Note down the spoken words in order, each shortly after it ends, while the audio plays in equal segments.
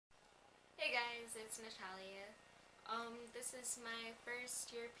Hey guys, it's Natalia. This is my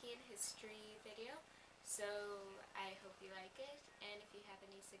first European history video, so I hope you like it, and if you have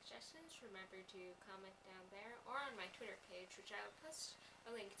any suggestions, remember to comment down there or on my Twitter page, which I will post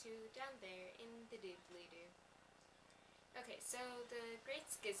a link to down there in the doobly-doo. Okay, so the Great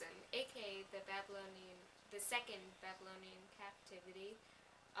Schism, aka the Second Babylonian Captivity,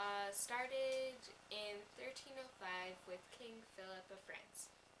 started in 1305 with King Philip of France.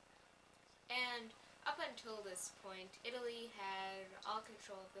 And up until this point, Italy had all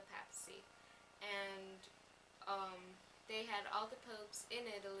control of the papacy, and they had all the popes in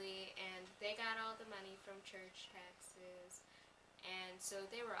Italy, and they got all the money from church taxes, and so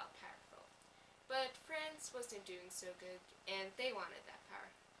they were all powerful. But France wasn't doing so good, and they wanted that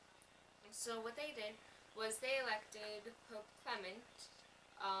power. So what they did was they elected Pope Clement,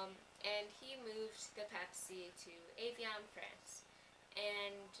 and he moved the papacy to Avignon, France,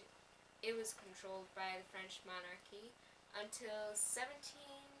 and it was controlled by the French monarchy until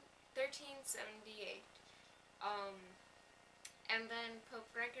 1378. And then Pope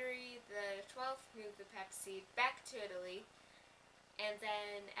Gregory the 12th moved the papacy back to Italy, and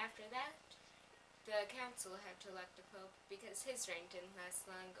then after that, the council had to elect a pope because his reign didn't last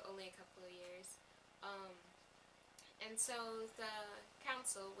long, only a couple of years. And so the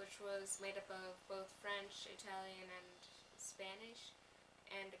council, which was made up of both French, Italian, and Spanish,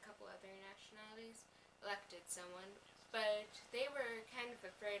 and a couple other nationalities, elected someone, but they were kind of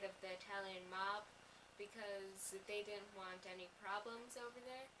afraid of the Italian mob because they didn't want any problems over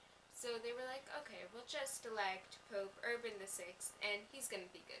there. So they were like, okay, we'll just elect Pope Urban VI, and he's gonna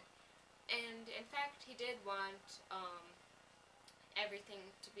be good. And in fact, he did want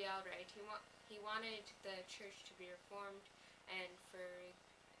everything to be alright. He wanted the church to be reformed and for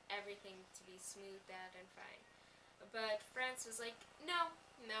everything to be smoothed out and fine. But France was like,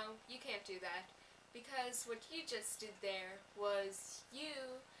 no, you can't do that, because what you just did there was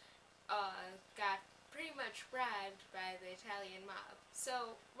you got pretty much bribed by the Italian mob,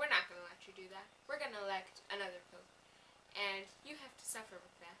 so we're not going to let you do that. We're going to elect another pope, and you have to suffer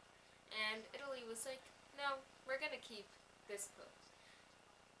with that. And Italy was like, no, we're going to keep this pope.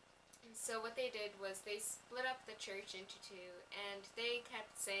 And so what they did was they split up the church into two, and they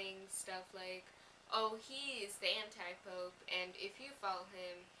kept saying stuff like, oh, he is the anti-pope, and if you follow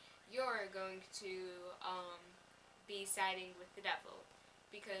him, you're going to be siding with the devil,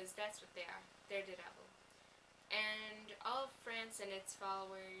 because that's what they are. They're the devil. And all of France and its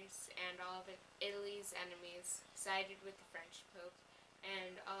followers and all of Italy's enemies sided with the French pope,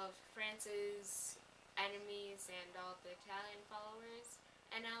 and all of France's enemies and all of the Italian followers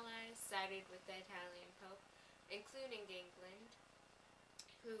and allies sided with the Italian pope, including England,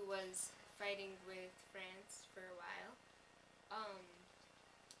 who was fighting with France for a while.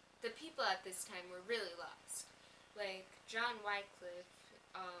 The people at this time were really lost. Like, John Wycliffe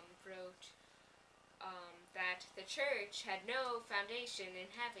wrote that the church had no foundation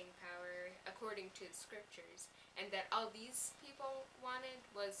in having power according to the scriptures, and that all these people wanted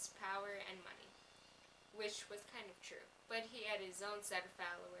was power and money, which was kind of true. But he had his own set of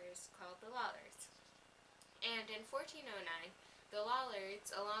followers called the lollards. And in 1409, the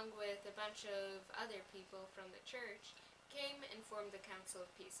lollards, along with a bunch of other people from the church, came and formed the Council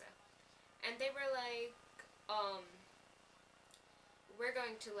of Pisa. And they were like, we're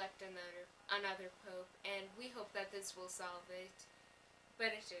going to elect another pope, and we hope that this will solve it.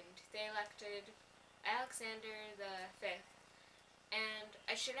 But it didn't. They elected Alexander V. And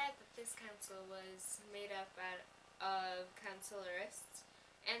I should add that this council was made up of councilarists,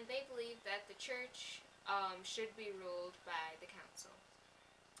 and they believed that the church should be ruled by the council.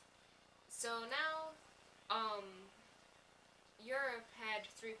 So now, Europe had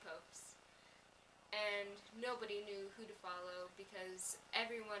 3 popes, and nobody knew who to follow because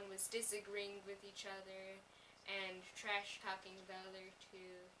everyone was disagreeing with each other and trash-talking the other 2,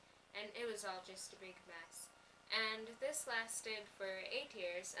 and it was all just a big mess. And this lasted for 8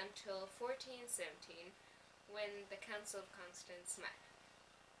 years until 1417, when the Council of Constance met.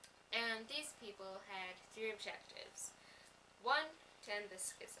 And these people had 3 objectives. 1, to end the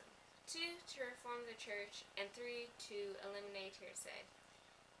schism. 2, to reform the church. And 3, to eliminate heresy.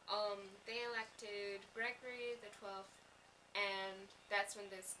 They elected Gregory the 12th, and that's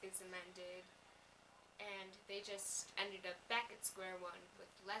when the schism ended. And they just ended up back at square one with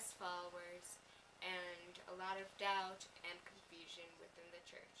less followers and a lot of doubt and confusion within the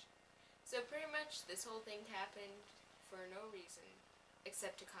church. So pretty much this whole thing happened for no reason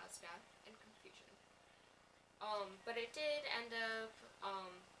except to cause doubt and confusion. But it did end up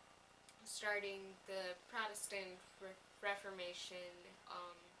starting the Protestant Reformation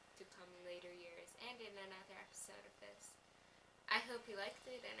to come later. another episode of this. I hope you liked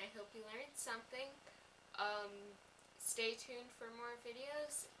it, and I hope you learned something. Stay tuned for more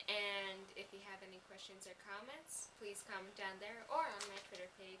videos, and if you have any questions or comments, please comment down there or on my Twitter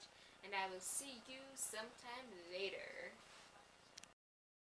page, and I will see you sometime later.